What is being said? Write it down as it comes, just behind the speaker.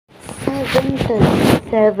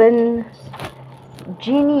11:37.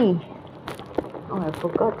 Jeannie. Oh, I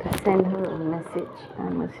forgot to send her a message. I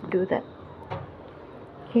must do that.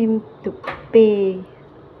 Came to pay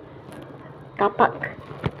kapak.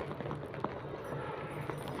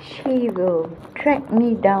 She will track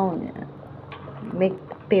me down, make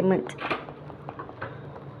payment.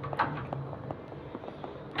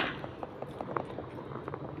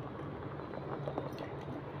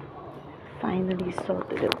 Finally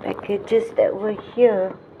sorted the packages that were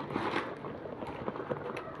here.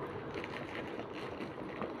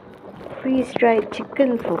 Freeze-dried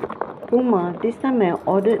chicken for Puma. This time I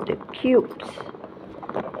ordered the cubes,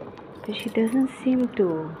 but she doesn't seem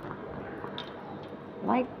to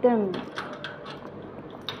like them.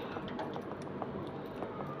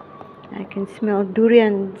 I can smell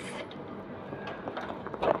durians.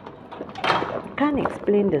 Can't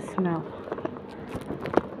explain the smell.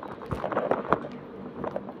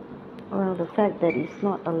 Well, the fact that it's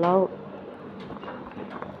not allowed.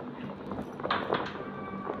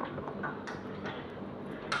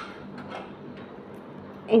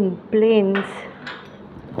 In planes.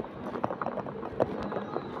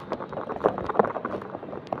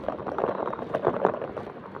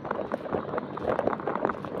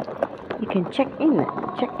 You can check in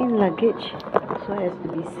luggage, so it has to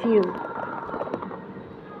be sealed.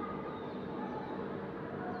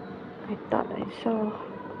 I thought I saw.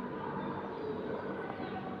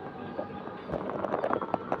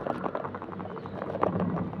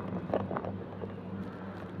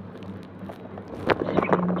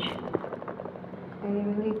 Strange. I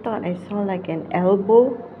really thought I saw like an elbow,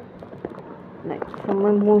 like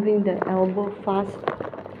someone moving the elbow fast.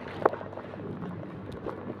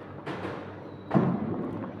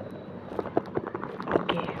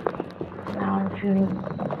 Okay, now I'm feeling.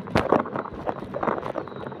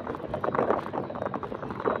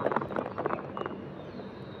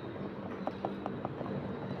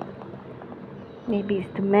 Maybe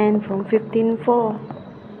it's the man from 15:4.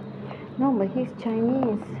 No, but he's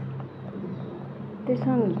Chinese. This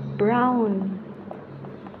one is brown.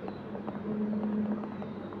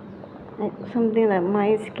 Like something like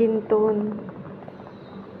my skin tone.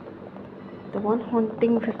 The one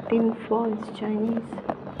haunting 15:4 is Chinese.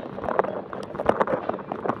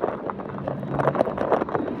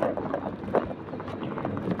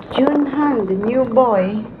 Junhan, the new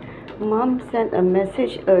boy. Mom sent a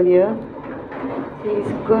message earlier.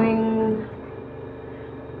 He's going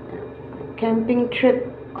camping trip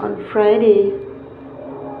on Friday,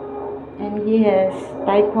 and he has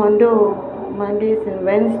taekwondo Mondays and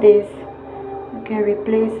Wednesdays. You can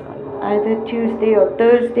replace either Tuesday or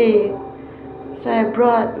Thursday. So I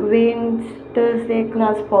brought Wayne's Thursday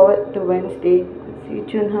class forward to Wednesday. See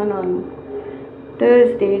Junhan on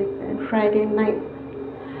Thursday, and Friday night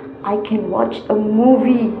I can watch a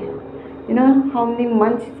movie. You know how many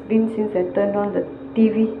months it's been since I turned on the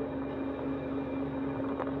TV?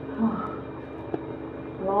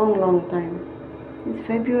 Oh, long time. It's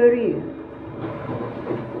February.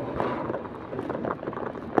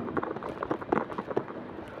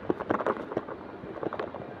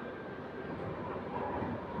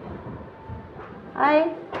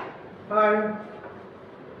 Hi. Hi.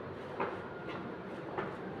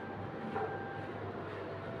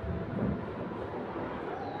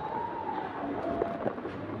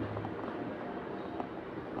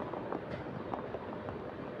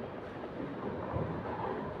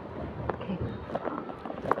 Okay.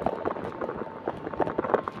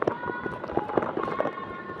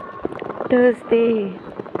 Thursday,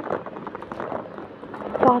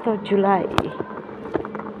 4th of July.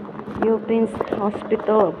 European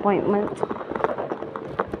hospital appointment.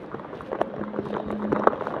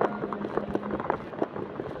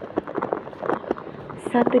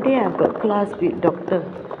 Saturday I've got class with doctor.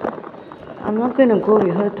 I'm not going to go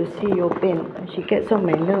with her to see Yopin. She gets on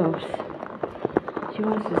my nerves. She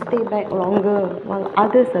wants to stay back longer while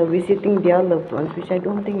others are visiting their loved ones, which I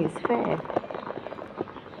don't think is fair.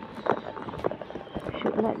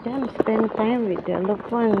 Should let them spend time with their loved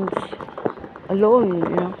ones alone, you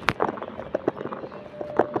know.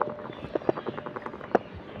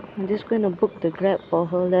 I'm just going to book the Grab for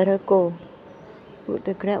her, let her go. Book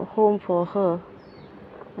the Grab home for her.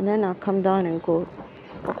 And then I'll come down and go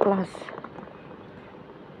for class.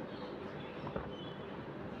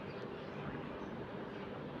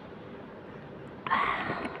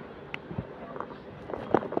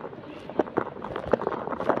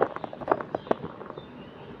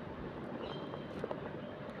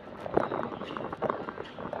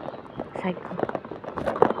 Cycle.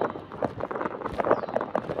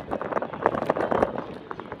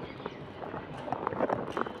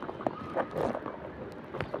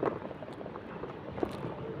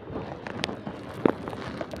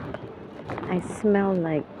 I smell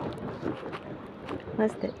like,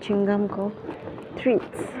 what's that chewing gum called?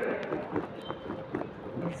 Treats.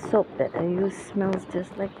 The soap that I use smells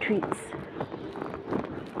just like treats.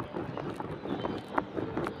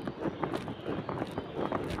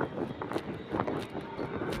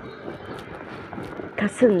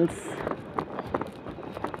 Cousins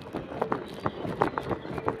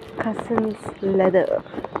leather.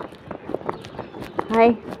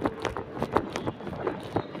 Hi.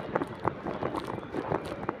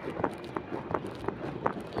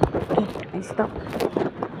 Okay, I stop.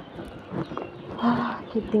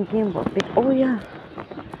 Keep thinking about it. Oh yeah,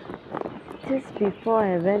 just before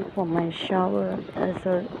I went for my shower, there's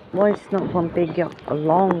a voice note from Pei Gyok, a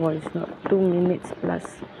long voice note, 2 minutes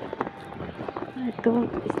plus. I told,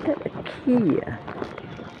 is that a key?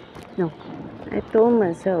 No. I told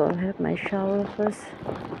myself I'll have my shower first.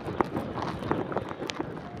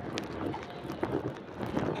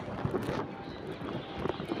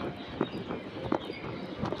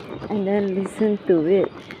 And then listen to it.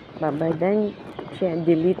 But by then she had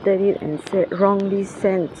deleted it and said wrongly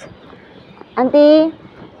sent. Auntie,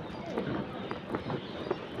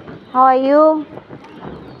 how are you?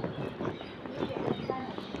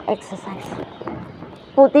 Exercise.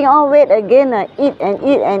 Putting on weight again. Eat and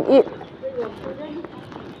eat and eat.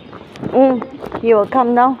 He will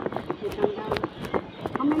come down.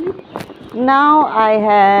 How many? Now I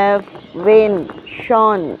have Wayne,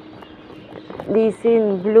 Sean, Lee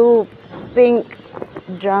Sin, Blue, Pink,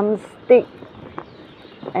 Drumstick,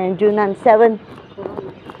 and Junan, 7.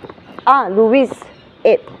 Louis,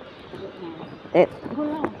 8. 8. Go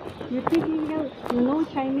lah. You think you know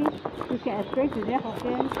Chinese, you can explain to them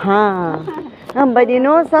Hokkien. But you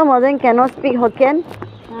know some of them cannot speak Hokkien.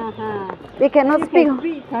 They cannot speak.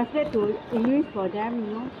 Translate to English for them, you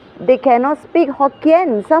know. They cannot speak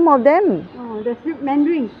Hokkien, some of them. Oh, they speak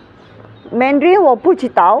Mandarin. Mandarin 我不知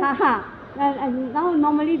道. And now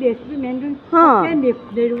normally they speak Mandarin. Hokkien.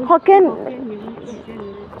 They don't Hokkien.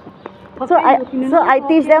 Hokkien. So I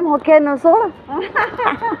teach them Hokkien also.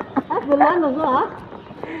 For one also, huh?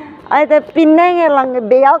 I the Penang lang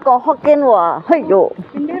beya ko Hokkien wa. Heyo.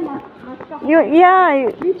 Penang must talk.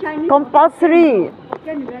 Yeah, compulsory.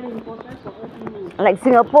 Hokkien is very important for us, you know. Like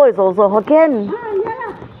Singapore is also Hokkien.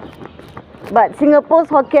 Yeah. But Singapore's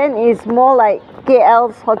Hokkien is more like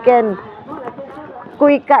KL's Hokkien.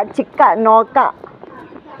 Kui kat, chik kat, no kat.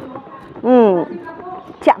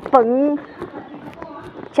 Chak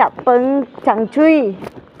peng, chang chui.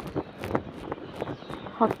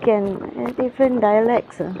 Hokkien, different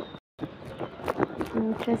dialects.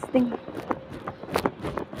 Interesting.